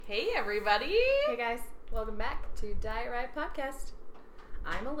Hey everybody! Hey guys, welcome back to Diet Right Podcast.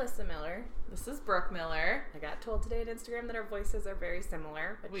 I'm Alyssa Miller. This is Brooke Miller. I got told today on Instagram that our voices are very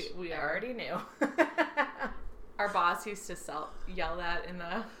similar, which We I are. already knew. Our boss used to yell that in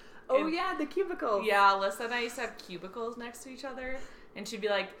the... The cubicles. Yeah, Alyssa and I used to have cubicles next to each other, and she'd be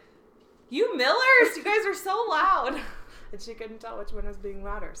like, "You Millers, you guys are so loud!" And she couldn't tell which one was being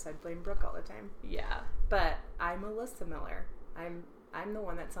louder, so I'd blame Brooke all the time. Yeah. But I'm Alyssa Miller. I'm the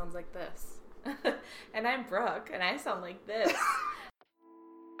one that sounds like this. And I'm Brooke, and I sound like this.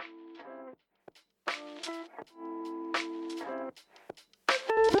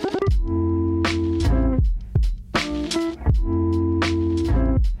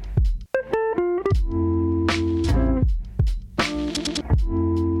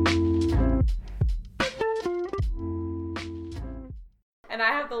 And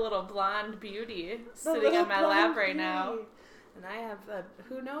I have the little blonde beauty sitting on my lap right now. And I have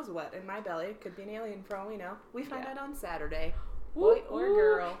who knows what in my belly. Could be an alien for all we know. We find Yeah. out on Saturday. Boy or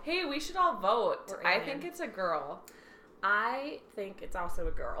girl. Hey, we should all vote. Or I alien. think it's a girl. I think it's also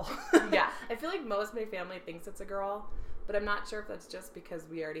a girl. Yeah. I feel like most of my family thinks it's a girl, but I'm not sure if that's just because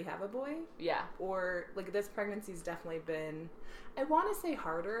we already have a boy Yeah. or like this pregnancy's definitely been, I want to say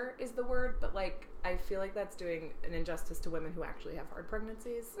harder is the word, but like I feel like that's doing an injustice to women who actually have hard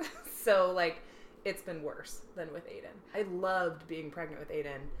pregnancies. So like it's been worse than with Aiden. I loved being pregnant with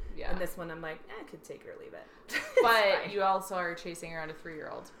Aiden. Yeah. And this one I'm like, I could take it or leave it. But you also are chasing around a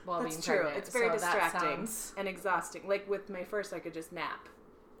 3-year-old while That's being true. pregnant. It's very so that distracting sounds... and exhausting. Like with my first, I could just nap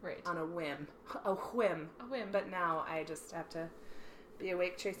Right. on a whim. A whim. A whim. But now I just have to be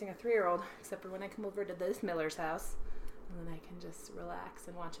awake chasing a 3-year-old, except for when I come over to this Miller's house. And then I can just relax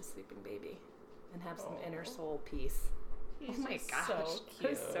and watch a sleeping baby and have some inner soul peace. He's oh my just gosh. so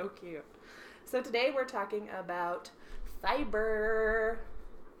That is cute. so cute. So today we're talking about fiber.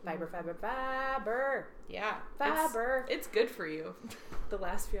 Fiber. Yeah. Fiber. It's good for you. The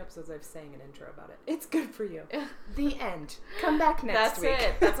last few episodes I've sang an intro about it. It's good for you. The end. Come back next week. That's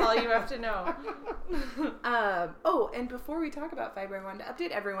it. That's all you have to know. And before we talk about fiber, I wanted to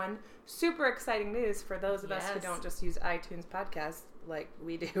update everyone. Super exciting news for those of us who Yes. don't just use iTunes podcast like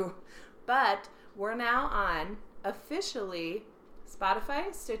we do. But we're now on officially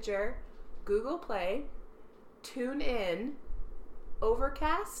Spotify, Stitcher, Google Play, TuneIn,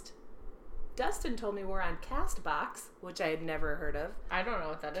 Overcast. Dustin told me we're on Castbox, which I had never heard of. I don't know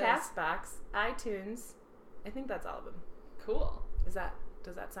what that is. Castbox, iTunes. I think that's all of them. Cool. Does that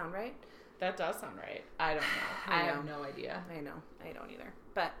sound right? That does sound right. I don't know. I I have know. no idea. I know. I don't either.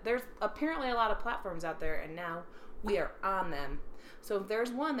 But there's apparently a lot of platforms out there, and now we are on them. So if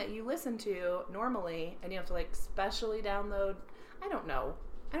there's one that you listen to normally, and you have to like specially download, I don't know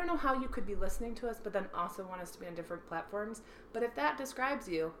how you could be listening to us, but then also want us to be on different platforms. But if that describes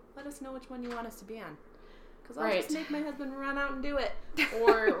you, let us know which one you want us to be on. Because I'll just make my husband run out and do it.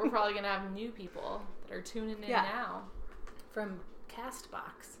 Or we're probably going to have new people that are tuning in now. From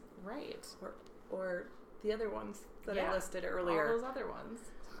Castbox. Right. Or the other ones that Yeah. I listed earlier. All those other ones.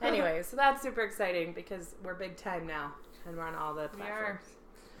 Anyway, so that's super exciting because we're big time now and we're on all the We platforms. are.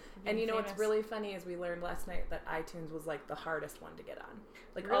 And you know what's famous. really funny is we learned last night that iTunes was like the hardest one to get on.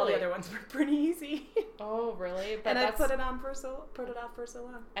 Like all Really? the other ones were pretty easy. Oh, really? But And I that's, put it off for so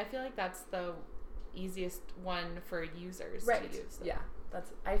long. I feel like that's the easiest one for users Right. to use. Yeah.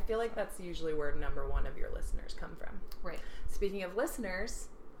 I feel like that's usually where number one of your listeners come from. Right. Speaking of listeners,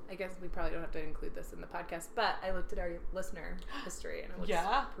 I guess we probably don't have to include this in the podcast, but I looked at our listener history and it looks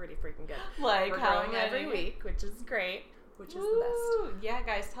Yeah? pretty freaking good. Like We're how growing many? every week, which is great, which is the best. Woo! Yeah,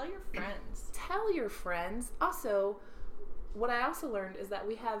 guys, tell your friends. Tell your friends. Also, what I also learned is that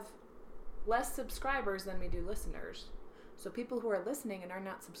we have less subscribers than we do listeners. So people who are listening and are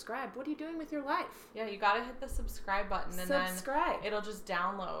not subscribed, what are you doing with your life? Yeah, you gotta hit the subscribe button and Subscribe. then it'll just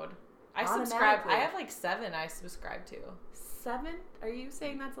download. I subscribe. Automatically. I have like 7 I subscribe to. 7? Are you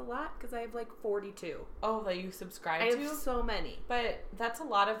saying that's a lot? Because I have like 42. Oh, that you subscribe I to? have so many. But that's a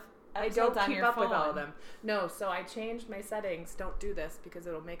lot of I episodes don't on keep your up phone. with all of them. No, so I changed my settings. Don't do this because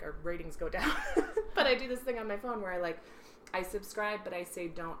it'll make our ratings go down. But I do this thing on my phone where I subscribe, but I say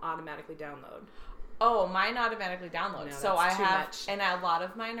don't automatically download. Oh, mine automatically downloads. No, so that's I too have, much. and a lot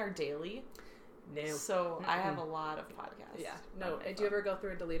of mine are daily. No. So I have a lot of podcasts. Yeah. No. on my Do you phone. ever go through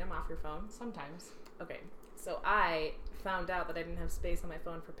and delete them off your phone? Sometimes. Okay. So I found out that I didn't have space on my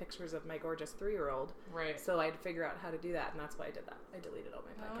phone for pictures of my gorgeous 3-year-old. Right. So I had to figure out how to do that, and that's why I did that. I deleted all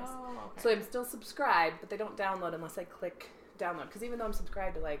my podcasts. Oh, okay. So I'm still subscribed, but they don't download unless I click download. Because even though I'm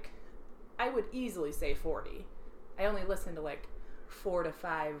subscribed to I would easily say 40. I only listen to 4 to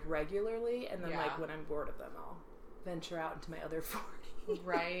 5 regularly, and then Yeah. when I'm bored of them, I'll venture out into my other 40.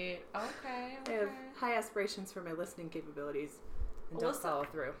 Right. Okay. I have high aspirations for my listening capabilities and don't follow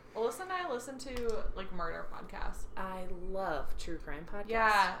through. Alyssa and I listen to like murder podcasts. I love true crime podcasts.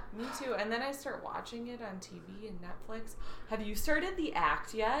 Yeah, me too. And then I start watching it on TV and Netflix. Have you started The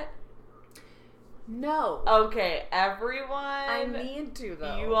Act yet? No. Okay, everyone. I need to,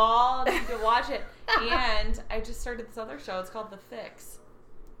 though. You all need to watch it. And I just started this other show. It's called The Fix.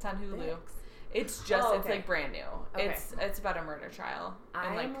 It's on Hulu. Fix. It's just, okay. It's like brand new. Okay. It's about a murder trial.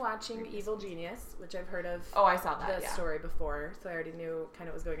 I'm like, watching Evil Genius, which I've heard of. Oh, I saw that, the story before, so I already knew kind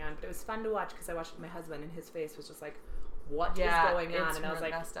of what was going on. But it was fun to watch because I watched it with my husband, and his face was just like, "What is going on?" And I was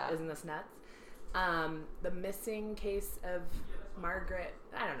like, "Isn't this nuts?" The missing case of Margaret.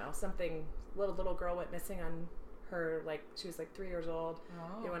 I don't know, something. Little girl went missing on her, like, she was like 3 years old.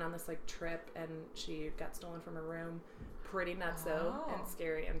 Oh. They went on this like trip, and she got stolen from her room. Pretty nuts though, and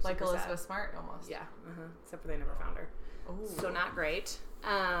scary, and like super Elizabeth sad. Smart almost. Yeah, except for they never found her. Ooh. So not great.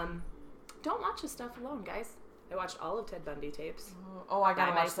 Don't watch this stuff alone, guys. I watched all of Ted Bundy tapes. Oh, I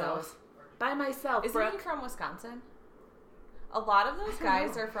gotta by watch myself. those. By myself. Isn't Brooke. he from Wisconsin? A lot of those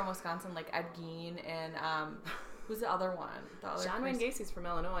guys know. are from Wisconsin, like Ed Gein and who's the other one? The other John Wayne Gacy's from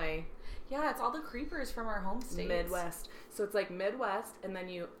Illinois. Yeah, it's all the creepers from our home states. Midwest. So it's like Midwest, and then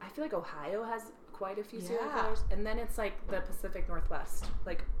I feel like Ohio has quite a few serial Yeah. killers, and then it's like the Pacific Northwest.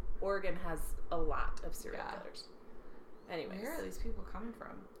 Like Oregon has a lot of serial killers. Anyways, Where are these people coming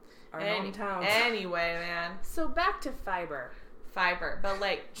from? our hometowns. Anyway, man. So back to fiber. Fiber. But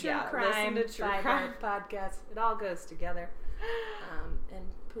like, True crime, listen to true fiber, crime. podcast. It all goes together. And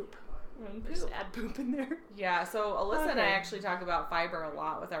poop. And Just poop. add poop in there. Yeah, so Alyssa and I Okay. actually talk about fiber a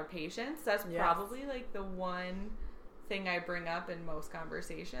lot with our patients. That's Yes. probably like the one thing I bring up in most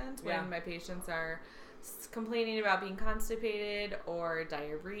conversations when my patients are complaining about being constipated or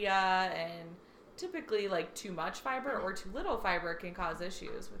diarrhea, and typically like too much fiber or too little fiber can cause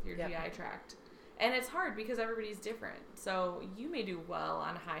issues with your GI tract. And it's hard because everybody's different. So you may do well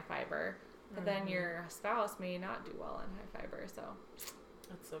on high fiber, but then your spouse may not do well on high fiber. So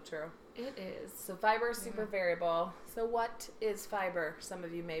That's so true. it is. So fiber is super variable. So what is fiber? Some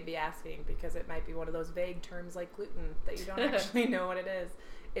of you may be asking, because it might be one of those vague terms like gluten that you don't actually know what it is.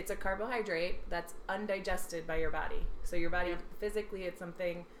 It's a carbohydrate that's undigested by your body. So your body, physically, it's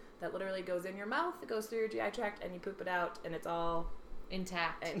something that literally goes in your mouth, it goes through your GI tract, and you poop it out, and it's all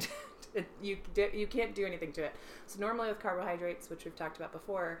Intact. and you can't do anything to it. So normally with carbohydrates, which we've talked about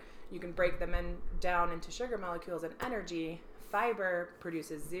before, you can break them down into sugar molecules and energy. Fiber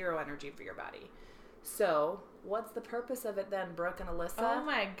produces zero energy for your body. So what's the purpose of it then, Brooke and Alyssa? Oh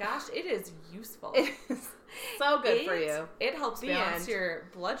my gosh, it is useful. It is so good for you. It helps The balance end. your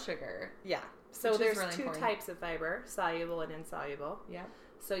blood sugar. Yeah. So Which is there's really two important. types of fiber, soluble and insoluble. Yeah.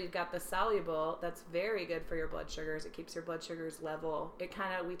 So you've got the soluble, that's very good for your blood sugars. It keeps your blood sugars level. It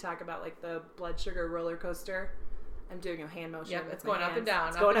kind of, we talk about like the blood sugar roller coaster. I'm doing a hand motion. Yep, with it's my going up and hands. down,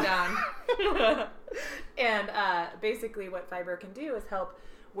 It's up going and down. And basically what fiber can do is help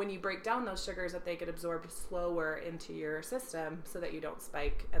when you break down those sugars that they get absorbed slower into your system so that you don't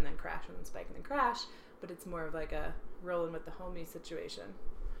spike and then crash and then spike and then crash. But it's more of like a rolling with the homies situation.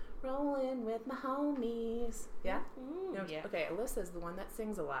 Rolling with my homies. Yeah? Ooh, No, yeah. Okay, Alyssa's the one that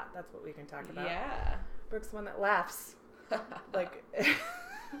sings a lot. That's what we can talk about. Yeah. Brooke's the one that laughs. Like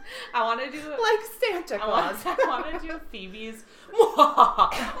I want to do it. like Santa Claus. I want to do Phoebe's. Oh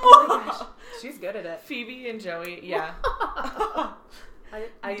my gosh. She's good at it. Phoebe and Joey, yeah.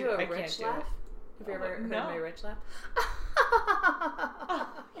 I do a I can't rich do laugh. it. Have you ever heard no. my rich laugh?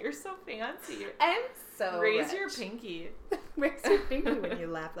 You're so fancy. I'm so Raise your rich. pinky. Raise your pinky when you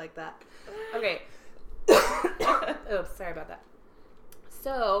laugh like that. Okay. Oops, sorry about that.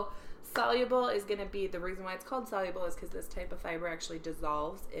 So, soluble is going to be, the reason why it's called soluble is because this type of fiber actually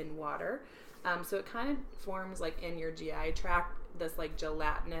dissolves in water. So it kind of forms like in your GI tract, this like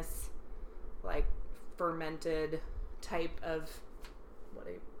gelatinous, like fermented type of,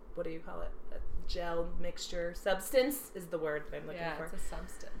 what do you call it? A gel mixture. Substance is the word that I'm looking for. Yeah, it's a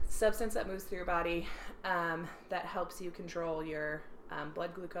substance. Substance that moves through your body that helps you control your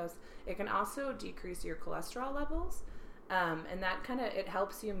blood glucose. It can also decrease your cholesterol levels, and that kind of, it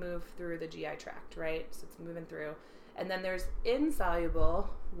helps you move through the GI tract, right? So it's moving through. And then there's insoluble,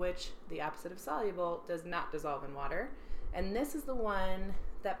 which the opposite of soluble does not dissolve in water. And this is the one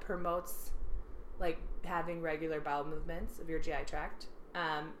that promotes like having regular bowel movements of your GI tract.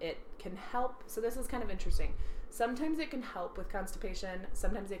 It can help. So this is kind of interesting. Sometimes it can help with constipation.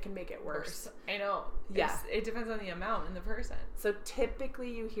 Sometimes it can make it worse. I know. Yeah. It depends on the amount in the person. So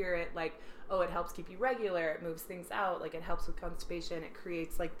typically you hear it like, oh, it helps keep you regular. It moves things out. Like it helps with constipation. It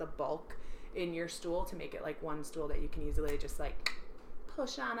creates like the bulk in your stool to make it like one stool that you can easily just like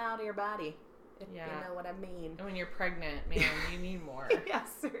push on out of your body. If Yeah. you know what I mean. And when you're pregnant, man, you need more. Yeah,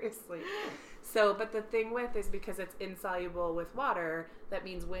 seriously. So, but the thing with is because it's insoluble with water, that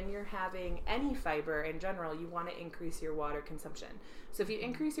means when you're having any fiber in general, you want to increase your water consumption. So if you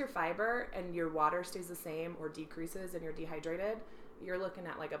increase your fiber and your water stays the same or decreases and you're dehydrated, you're looking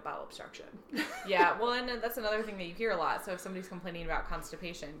at like a bowel obstruction. Yeah, well, and that's another thing that you hear a lot. So if somebody's complaining about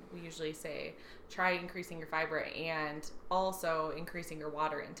constipation, we usually say try increasing your fiber and also increasing your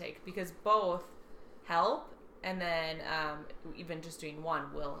water intake, because both help, and then even just doing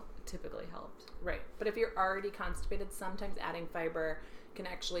one will typically help. Right. But if you're already constipated, sometimes adding fiber can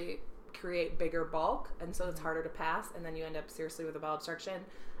actually create bigger bulk, and so it's harder to pass, and then you end up seriously with a bowel obstruction.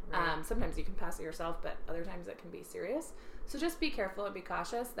 Right. Sometimes you can pass it yourself, but other times it can be serious. So just be careful and be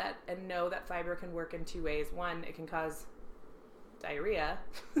cautious and know that fiber can work in two ways. One, it can cause diarrhea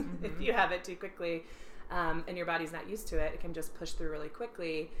if you have it too quickly, and your body's not used to it. It can just push through really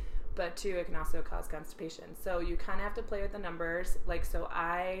quickly. But two, it can also cause constipation. So you kind of have to play with the numbers. Like, so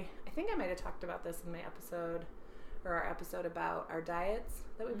I think I might have talked about this in my episode, or our episode about our diets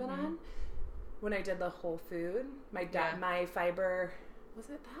that we've been on. When I did the whole food, my fiber, was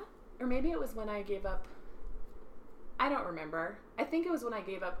it that? Or maybe it was when I gave up, I don't remember. I think it was when I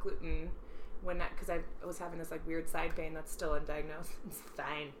gave up gluten, because I was having this like weird side pain that's still undiagnosed. It's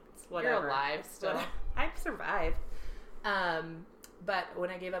fine. It's whatever. You're alive still. I've survived. But when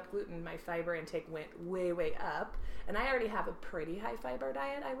I gave up gluten, my fiber intake went way, way up. And I already have a pretty high fiber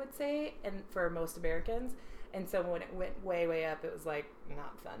diet, I would say, and for most Americans. And so when it went way, way up, it was like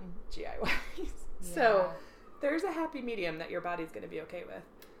not fun GI-wise. Yeah. So there's a happy medium that your body's going to be okay with.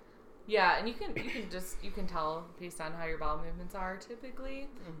 Yeah, and you can tell based on how your bowel movements are typically,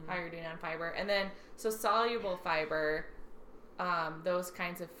 how you're doing on fiber. And then, so soluble fiber, those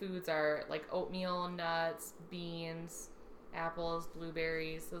kinds of foods are like oatmeal, nuts, beans, apples,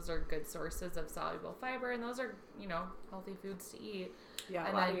 blueberries. Those are good sources of soluble fiber, and those are, healthy foods to eat. Yeah,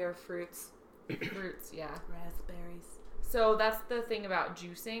 and a lot of your fruits. Fruits, yeah. Raspberries. So that's the thing about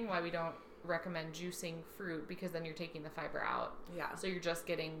juicing, why we don't recommend juicing fruit, because then you're taking the fiber out. Yeah. So you're just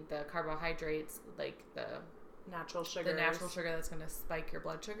getting the carbohydrates, like the natural sugar. The natural sugar that's going to spike your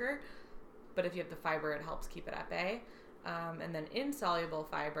blood sugar. But if you have the fiber, it helps keep it at bay. And then insoluble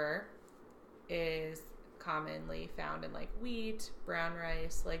fiber is commonly found in like wheat, brown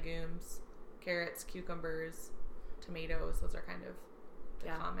rice, legumes, carrots, cucumbers, tomatoes. Those are kind of the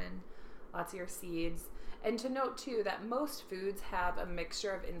common. Lots of your seeds. And to note too that most foods have a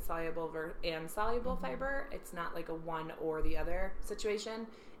mixture of insoluble and soluble fiber. It's not like a one or the other situation,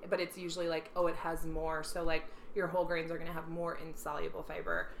 but it's usually like, it has more. So like your whole grains are going to have more insoluble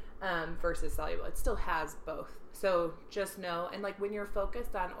fiber versus soluble. It still has both. So just know, and like when you're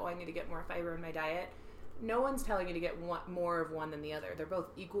focused on, I need to get more fiber in my diet, no one's telling you to get more of one than the other. They're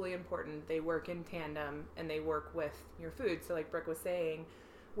both equally important. They work in tandem and they work with your food. So like Brooke was saying,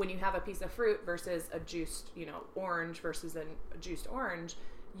 when you have a piece of fruit versus a juiced, orange versus a juiced orange,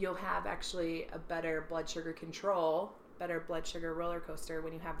 you'll have actually a better blood sugar control, better blood sugar roller coaster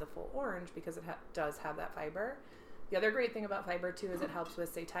when you have the full orange, because it does have that fiber. The other great thing about fiber too is it helps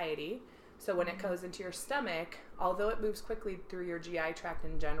with satiety. So when it goes into your stomach, although it moves quickly through your GI tract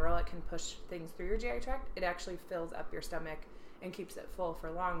in general, it can push things through your GI tract, it actually fills up your stomach and keeps it full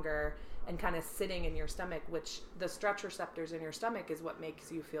for longer and kind of sitting in your stomach, which the stretch receptors in your stomach is what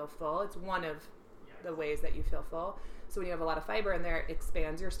makes you feel full. It's one of the ways that you feel full. So when you have a lot of fiber in there, it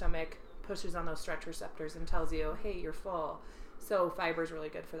expands your stomach, pushes on those stretch receptors and tells you, hey, you're full. So fiber is really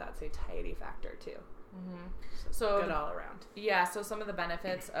good for that satiety factor too. So good all around. Yeah, so some of the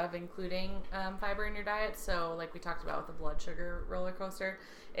benefits of including fiber in your diet, so like we talked about with the blood sugar roller coaster,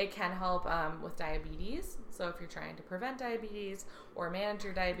 it can help with diabetes. So if you're trying to prevent diabetes or manage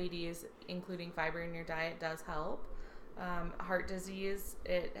your diabetes, including fiber in your diet does help. Heart disease,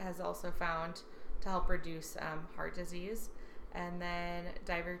 it has also found to help reduce heart disease. And then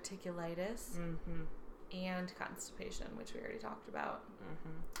diverticulitis and constipation, which we already talked about.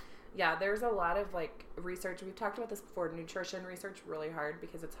 Yeah, there's a lot of like research. We've talked about this before. Nutrition research really hard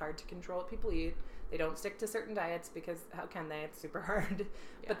because it's hard to control what people eat. They don't stick to certain diets because how can they? It's super hard.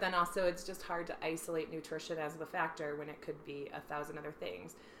 Yeah. But then also it's just hard to isolate nutrition as the factor when it could be 1,000 other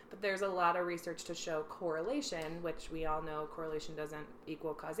things. But there's a lot of research to show correlation, which we all know correlation doesn't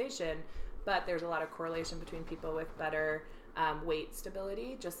equal causation. But there's a lot of correlation between people with better weight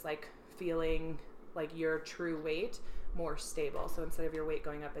stability, just like feeling like your true weight more stable. So instead of your weight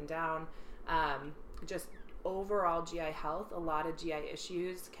going up and down, just overall GI health, a lot of GI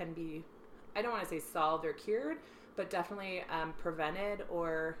issues can be, I don't want to say solved or cured, but definitely prevented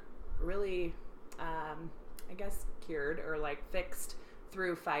or really, I guess, cured or like fixed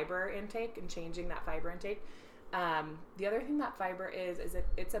through fiber intake and changing that fiber intake. The other thing that fiber is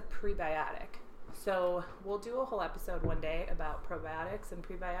it's a prebiotic. So we'll do a whole episode one day about probiotics and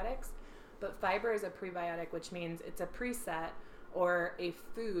prebiotics, but fiber is a prebiotic, which means it's a preset or a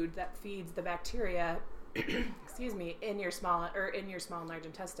food that feeds the bacteria, excuse me, in your small and large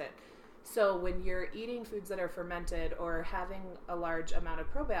intestine. So when you're eating foods that are fermented or having a large amount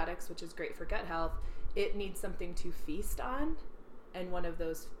of probiotics, which is great for gut health, it needs something to feast on, and one of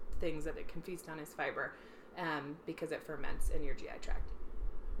those things that it can feast on is fiber, because it ferments in your GI tract.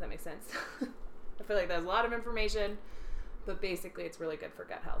 Does that make sense? I feel like that's a lot of information, but basically it's really good for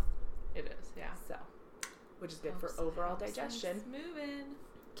gut health. It is, yeah. So, which is good for overall digestion.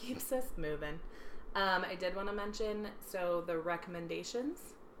 Keeps us moving. I did want to mention, so the recommendations,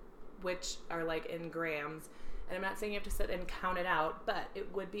 which are like in grams, and I'm not saying you have to sit and count it out, but it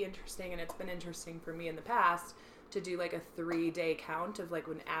would be interesting, and it's been interesting for me in the past, to do like a 3-day count of like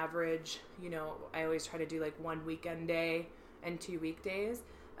an average, I always try to do like 1 weekend day and 2 weekdays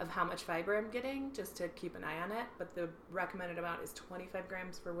of how much fiber I'm getting, just to keep an eye on it. But the recommended amount is 25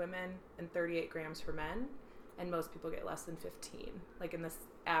 grams for women and 38 grams for men. And most people get less than 15, like in this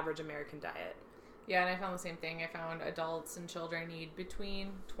average American diet. Yeah, and I found the same thing. I found adults and children need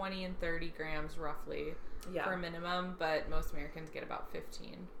between 20 and 30 grams roughly for a minimum, but most Americans get about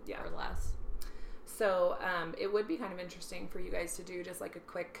 15 or less. So it would be kind of interesting for you guys to do just like a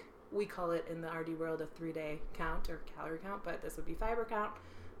quick, we call it in the RD world a 3-day count or calorie count, but this would be fiber count,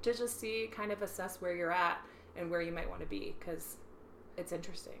 to just see, kind of assess where you're at and where you might want to be, because it's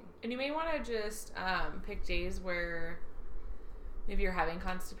interesting. And you may want to just pick days where maybe you're having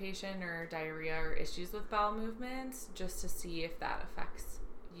constipation or diarrhea or issues with bowel movements, just to see if that affects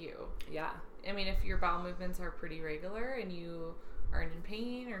you. Yeah. I mean, if your bowel movements are pretty regular and you aren't in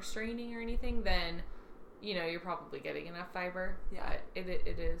pain or straining or anything, then you're probably getting enough fiber. Yeah. But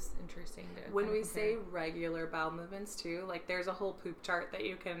it is interesting to when we say regular bowel movements too, like there's a whole poop chart that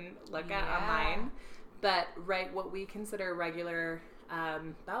you can look at online. But what we consider regular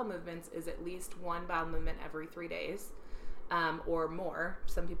bowel movements is at least one bowel movement every 3 days, or more.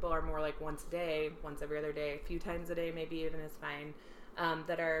 Some people are more like once a day, once every other day, a few times a day, maybe even is fine,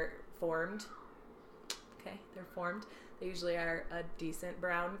 that are formed. Okay, they're formed. They usually are a decent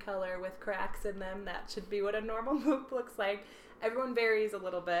brown color with cracks in them. That should be what a normal poop looks like. Everyone varies a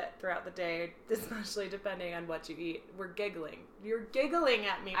little bit throughout the day, especially depending on what you eat. We're giggling. You're giggling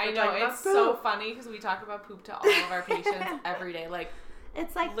at me. I know, it's so funny because we talk about poop to all of our patients every day. Like,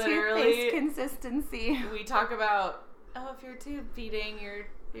 it's like toothpaste consistency. We talk about, if you're tooth feeding,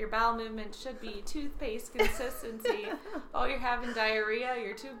 your bowel movement should be toothpaste consistency. You're having diarrhea,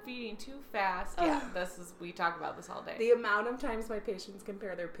 you're tube feeding too fast. Yeah, we talk about this all day. The amount of times my patients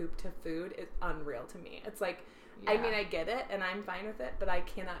compare their poop to food is unreal to me. It's like, I mean, I get it, and I'm fine with it, but I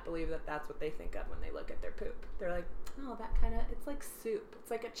cannot believe that that's what they think of when they look at their poop. They're like, it's like soup.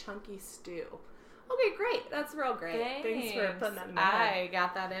 It's like a chunky stew. Okay, great. That's real great. Thanks for putting that in my head. I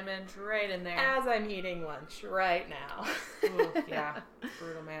got that image right in there. As I'm eating lunch right now. Ooh, yeah.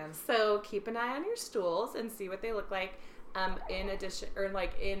 Brutal, man. So keep an eye on your stools and see what they look like, in addition, or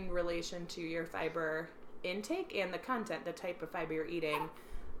like in relation to your fiber intake and the content, the type of fiber you're eating.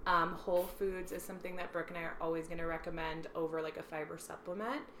 Whole foods is something that Brooke and I are always going to recommend over like a fiber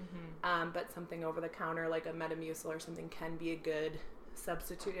supplement. Mm-hmm. But something over the counter like a Metamucil or something can be a good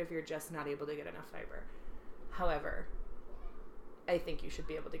substitute if you're just not able to get enough fiber. However, I think you should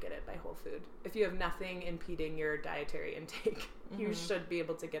be able to get it by whole food. If you have nothing impeding your dietary intake, you should be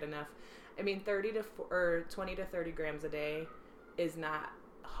able to get enough. I mean, 20 to 30 grams a day is not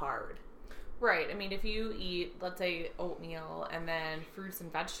hard. Right. I mean, if you eat, let's say, oatmeal and then fruits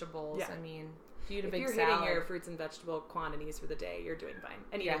and vegetables, I mean, if you eat a big salad. If you're hitting your fruits and vegetable quantities for the day, you're doing fine.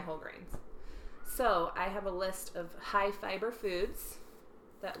 And eating whole grains. So I have a list of high fiber foods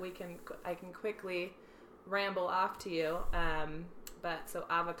that I can quickly ramble off to you. So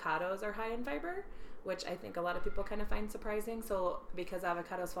avocados are high in fiber, which I think a lot of people kind of find surprising. So because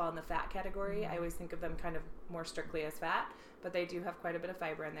avocados fall in the fat category, I always think of them kind of more strictly as fat, but they do have quite a bit of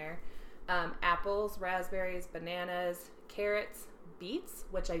fiber in there. Apples, raspberries, bananas, carrots, beets,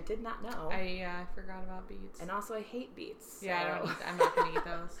 which I did not know. I forgot about beets. And also I hate beets. So. Yeah, I'm not going to eat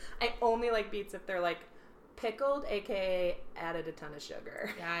those. I only like beets if they're like pickled, aka added a ton of sugar.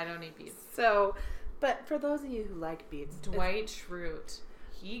 Yeah, I don't eat beets. So, but for those of you who like beets, Dwight Schrute,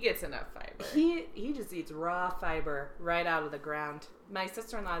 he gets enough fiber. He just eats raw fiber right out of the ground. My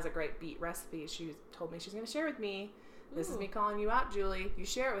sister-in-law has a great beet recipe. She told me she's going to share with me. This is me calling you out, Julie. You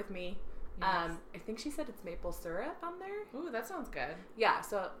share it with me. Yes. I think she said it's maple syrup on there. Ooh, that sounds good. Yeah,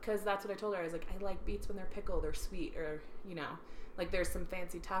 so because that's what I told her. I was like, I like beets when they're pickled or sweet or Like there's some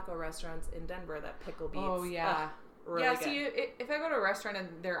fancy taco restaurants in Denver that pickle beets. Oh yeah. Really yeah, good. see, if I go to a restaurant and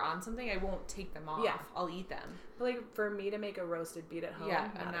they're on something, I won't take them off. Yeah. I'll eat them. But like for me to make a roasted beet at home,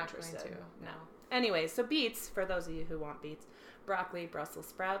 I'm not interested. going to. No. Anyway, so beets, for those of you who want beets, broccoli, Brussels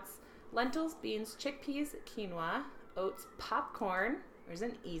sprouts, lentils, beans, chickpeas, quinoa, oats, popcorn. There's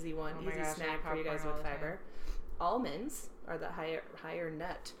an easy one, easy snack for you guys with fiber. Almonds are the higher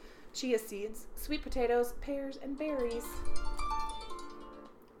nut. Chia seeds, sweet potatoes, pears, and berries.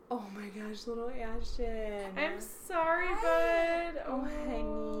 Oh my gosh, little Ashton. I'm sorry, bud. Oh,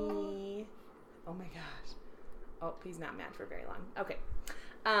 honey. Oh my gosh. Oh, he's not mad for very long. Okay.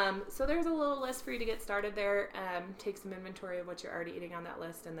 So there's a little list for you to get started there. Take some inventory of what you're already eating on that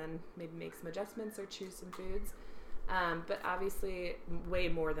list and then maybe make some adjustments or choose some foods. But obviously way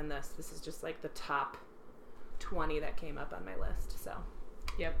more than this. This is just like the top 20 that came up on my list. So,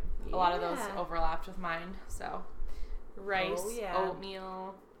 yep. A lot of those overlapped with mine. So, rice,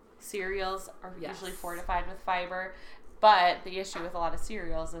 oatmeal, cereals are usually fortified with fiber. But the issue with a lot of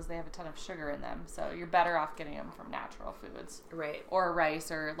cereals is they have a ton of sugar in them. So you're better off getting them from natural foods. Right. Or rice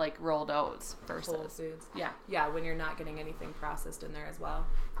or like rolled oats versus whole foods. Yeah. Yeah, when you're not getting anything processed in there as well.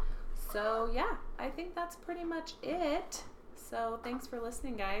 So yeah, I think that's pretty much it. So thanks for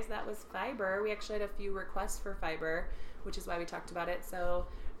listening, guys. That was fiber. We actually had a few requests for fiber, which is why we talked about it. So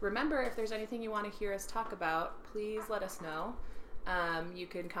remember, if there's anything you want to hear us talk about, please let us know. You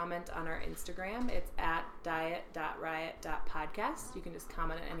can comment on our Instagram. It's at diet.riot.podcast. You can just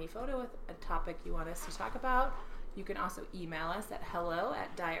comment on any photo with a topic you want us to talk about. You can also email us at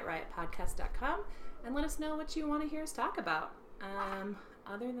hello@dietriotpodcast.com and let us know what you want to hear us talk about.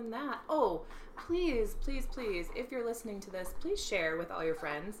 Other than that, please, if you're listening to this, please share with all your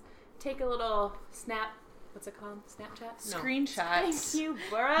friends. Take a little what's it called? Snapchat? No. Screenshot. Thank you,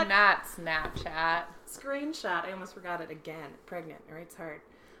 Brooke. Not Snapchat. Screenshot. I almost forgot it again. Pregnant, right? It's hard.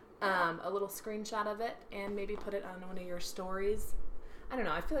 A little screenshot of it and maybe put it on one of your stories. I don't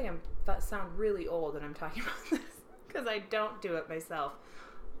know. I feel like I sound really old when I'm talking about this because I don't do it myself.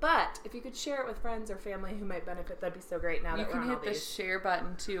 But if you could share it with friends or family who might benefit, that'd be so great. Now that we're on all these. You can hit the share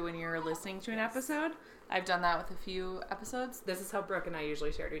button too when you're listening to an episode. I've done that with a few episodes. This is how Brooke and I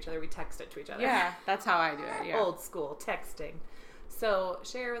usually share to each other. We text it to each other. Yeah, that's how I do it. Yeah. Old school texting. So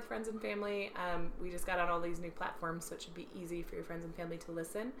share with friends and family. We just got on all these new platforms, so it should be easy for your friends and family to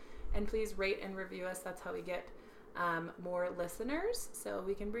listen. And please rate and review us. That's how we get more listeners, so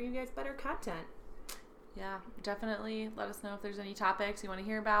we can bring you guys better content. Yeah, definitely let us know if there's any topics you want to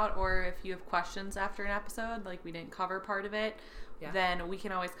hear about, or if you have questions after an episode, like we didn't cover part of it, then we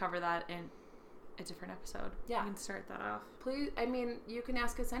can always cover that in a different episode. Yeah. We can start that off. Please, you can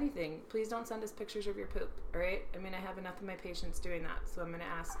ask us anything. Please don't send us pictures of your poop, all right? I have enough of my patients doing that, so I'm going to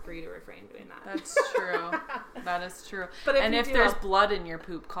ask for you to refrain doing that. That's true. That is true. But if there's blood in your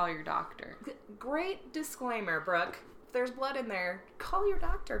poop, call your doctor. Great disclaimer, Brooke. If there's blood in there, call your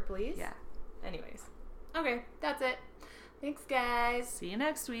doctor, please. Yeah. Anyways. Okay, that's it. Thanks, guys. See you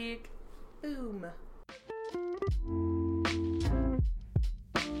next week. Boom.